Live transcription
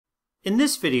In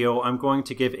this video, I'm going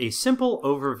to give a simple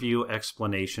overview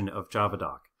explanation of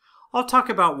JavaDoc. I'll talk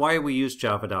about why we use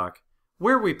JavaDoc,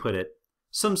 where we put it,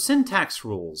 some syntax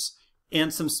rules,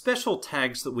 and some special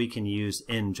tags that we can use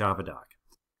in JavaDoc.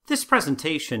 This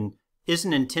presentation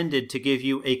isn't intended to give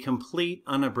you a complete,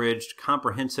 unabridged,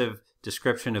 comprehensive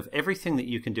description of everything that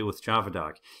you can do with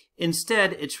JavaDoc.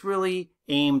 Instead, it's really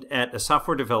aimed at a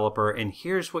software developer, and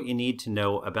here's what you need to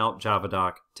know about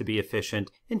JavaDoc to be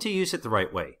efficient and to use it the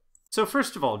right way. So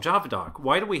first of all, JavaDoc,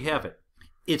 why do we have it?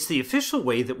 It's the official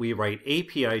way that we write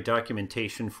API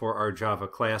documentation for our Java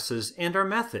classes and our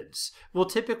methods. We'll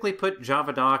typically put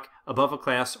JavaDoc above a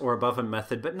class or above a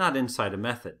method, but not inside a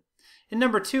method. And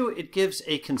number two, it gives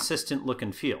a consistent look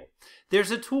and feel.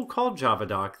 There's a tool called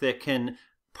JavaDoc that can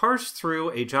parse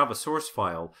through a Java source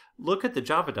file, look at the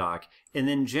JavaDoc, and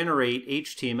then generate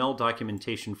HTML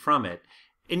documentation from it.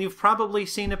 And you've probably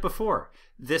seen it before.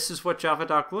 This is what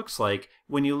JavaDoc looks like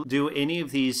when you do any of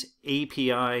these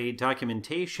API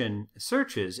documentation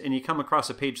searches and you come across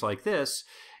a page like this.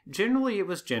 Generally, it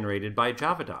was generated by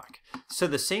JavaDoc. So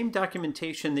the same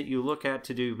documentation that you look at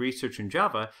to do research in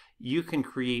Java, you can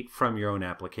create from your own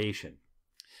application.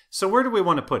 So where do we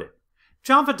want to put it?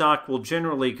 JavaDoc will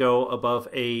generally go above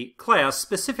a class,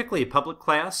 specifically a public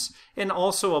class, and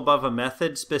also above a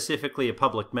method, specifically a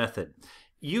public method.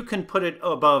 You can put it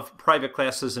above private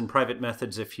classes and private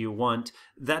methods if you want.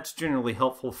 That's generally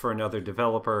helpful for another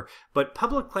developer. But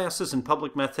public classes and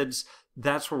public methods,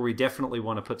 that's where we definitely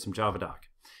want to put some JavaDoc.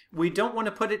 We don't want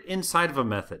to put it inside of a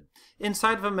method.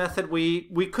 Inside of a method, we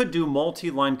could do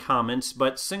multi-line comments,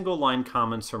 but single-line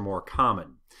comments are more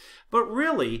common. But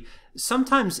really,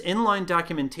 sometimes inline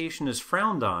documentation is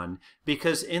frowned on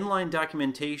because inline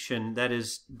documentation, that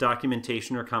is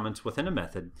documentation or comments within a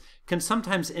method, can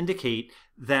sometimes indicate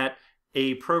that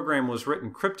a program was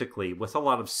written cryptically with a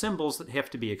lot of symbols that have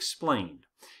to be explained.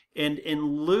 And in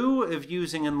lieu of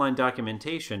using inline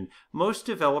documentation, most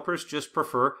developers just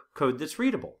prefer code that's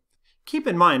readable. Keep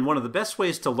in mind, one of the best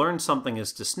ways to learn something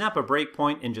is to snap a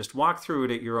breakpoint and just walk through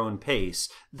it at your own pace.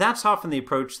 That's often the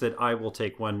approach that I will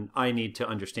take when I need to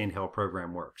understand how a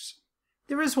program works.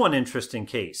 There is one interesting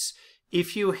case.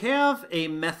 If you have a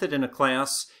method in a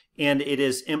class and it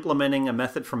is implementing a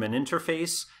method from an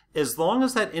interface, as long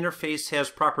as that interface has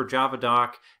proper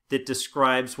JavaDoc that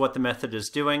describes what the method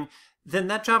is doing, then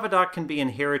that JavaDoc can be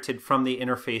inherited from the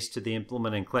interface to the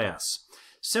implementing class.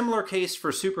 Similar case for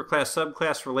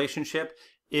superclass-subclass relationship.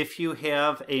 If you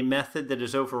have a method that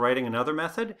is overriding another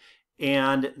method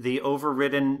and the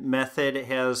overridden method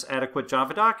has adequate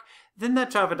JavaDoc, then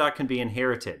that JavaDoc can be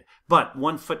inherited. But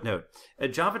one footnote, a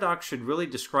JavaDoc should really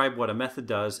describe what a method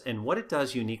does and what it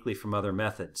does uniquely from other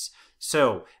methods.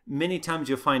 So many times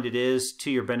you'll find it is to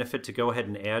your benefit to go ahead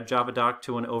and add JavaDoc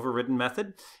to an overridden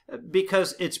method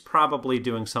because it's probably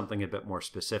doing something a bit more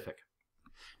specific.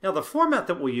 Now, the format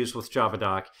that we'll use with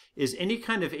JavaDoc is any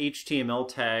kind of HTML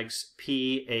tags,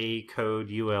 P, A, code,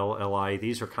 UL, LI.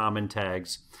 These are common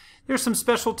tags. There's some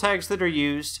special tags that are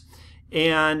used,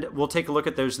 and we'll take a look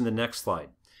at those in the next slide.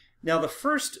 Now, the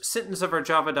first sentence of our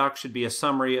JavaDoc should be a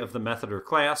summary of the method or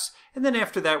class, and then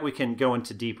after that we can go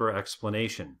into deeper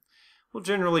explanation. We'll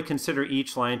generally consider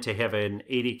each line to have an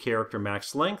 80-character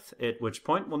max length, at which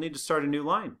point we'll need to start a new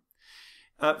line.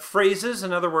 Phrases,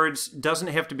 in other words, doesn't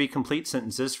have to be complete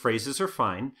sentences. Phrases are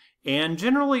fine. And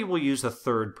generally, we'll use a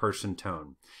third-person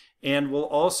tone. And we'll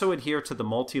also adhere to the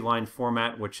multi-line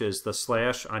format, which is the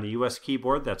slash on a US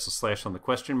keyboard. That's a slash on the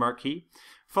question mark key,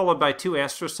 followed by two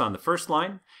asterisks on the first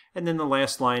line. And then the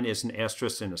last line is an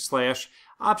asterisk and a slash.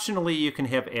 Optionally, you can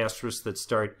have asterisks that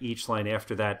start each line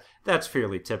after that. That's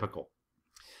fairly typical.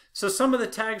 So some of the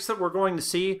tags that we're going to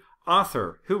see: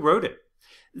 author, who wrote it.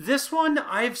 This one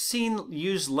I've seen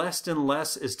used less and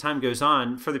less as time goes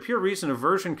on for the pure reason of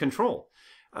version control.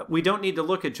 We don't need to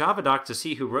look at JavaDoc to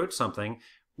see who wrote something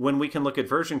when we can look at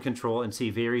version control and see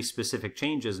very specific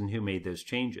changes and who made those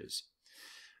changes.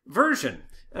 Version.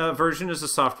 Version is a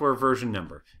software version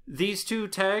number. These two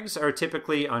tags are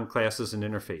typically on classes and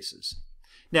interfaces.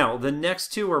 Now, the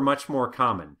next two are much more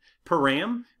common.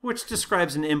 Param, which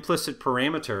describes an implicit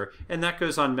parameter, and that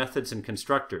goes on methods and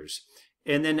constructors.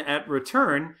 And then at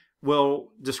return, we'll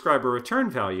describe a return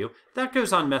value. That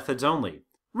goes on methods only.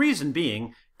 Reason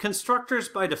being, constructors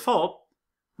by default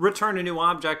return a new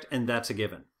object, and that's a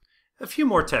given. A few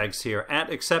more tags here. At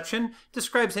exception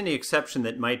describes any exception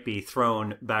that might be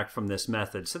thrown back from this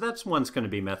method, so that's one's going to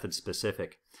be method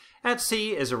specific. At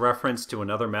C is a reference to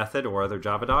another method or other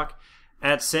JavaDoc.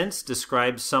 At since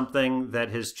describes something that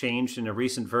has changed in a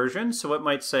recent version, so it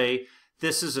might say,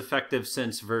 this is effective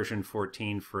since version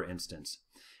 14, for instance.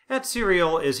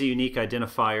 @serial is a unique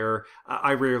identifier.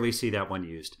 I rarely see that one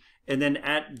used. And then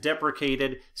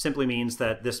 @deprecated simply means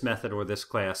that this method or this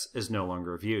class is no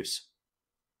longer of use.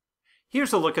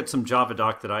 Here's a look at some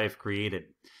JavaDoc that I have created.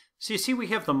 So you see we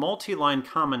have the multi-line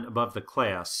comment above the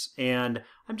class, and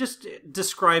I'm just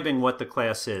describing what the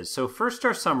class is. So first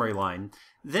our summary line,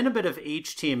 then a bit of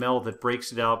HTML that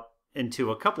breaks it out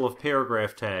into a couple of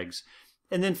paragraph tags,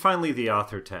 and then finally the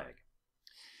author tag.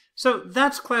 So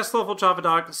that's class level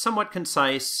JavaDoc, somewhat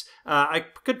concise. I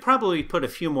could probably put a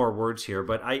few more words here,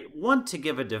 but I want to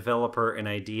give a developer an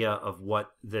idea of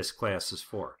what this class is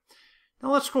for.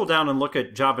 Now let's scroll down and look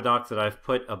at JavaDoc that I've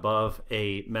put above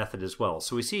a method as well.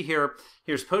 So we see here,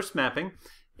 here's post mapping,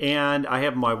 and I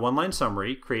have my one-line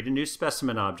summary, create a new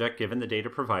specimen object given the data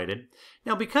provided.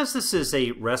 Now because this is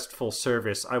a RESTful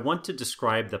service, I want to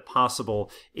describe the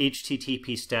possible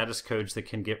HTTP status codes that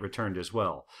can get returned as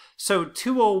well. So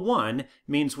 201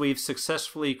 means we've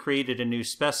successfully created a new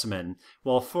specimen,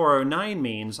 while 409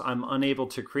 means I'm unable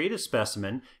to create a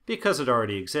specimen because it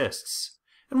already exists.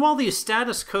 And while these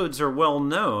status codes are well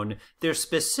known, their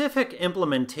specific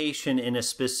implementation in a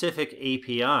specific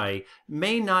API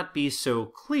may not be so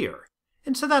clear.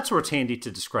 And so that's where it's handy to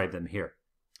describe them here.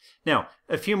 Now,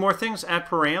 a few more things.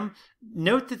 @param.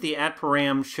 Note that the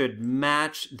 @param should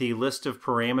match the list of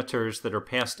parameters that are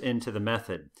passed into the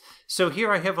method. So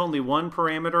here I have only one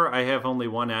parameter. I have only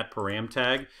one @param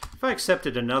tag. If I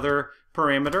accepted another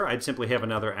parameter, I'd simply have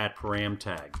another @param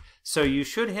tag. So you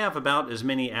should have about as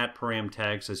many @param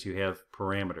tags as you have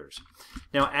parameters.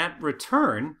 Now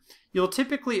 @return, you'll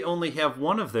typically only have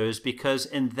one of those because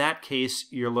in that case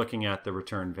you're looking at the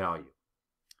return value.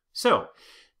 So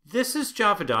this is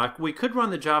JavaDoc. We could run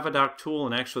the JavaDoc tool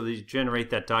and actually generate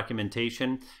that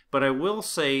documentation, but I will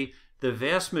say the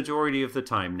vast majority of the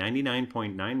time,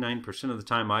 99.99% of the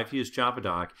time I've used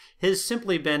JavaDoc, has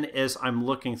simply been as I'm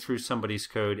looking through somebody's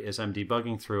code, as I'm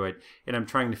debugging through it, and I'm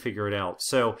trying to figure it out.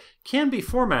 So can be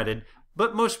formatted,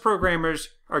 but most programmers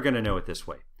are going to know it this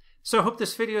way. So I hope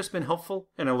this video has been helpful,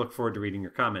 and I look forward to reading your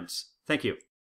comments. Thank you.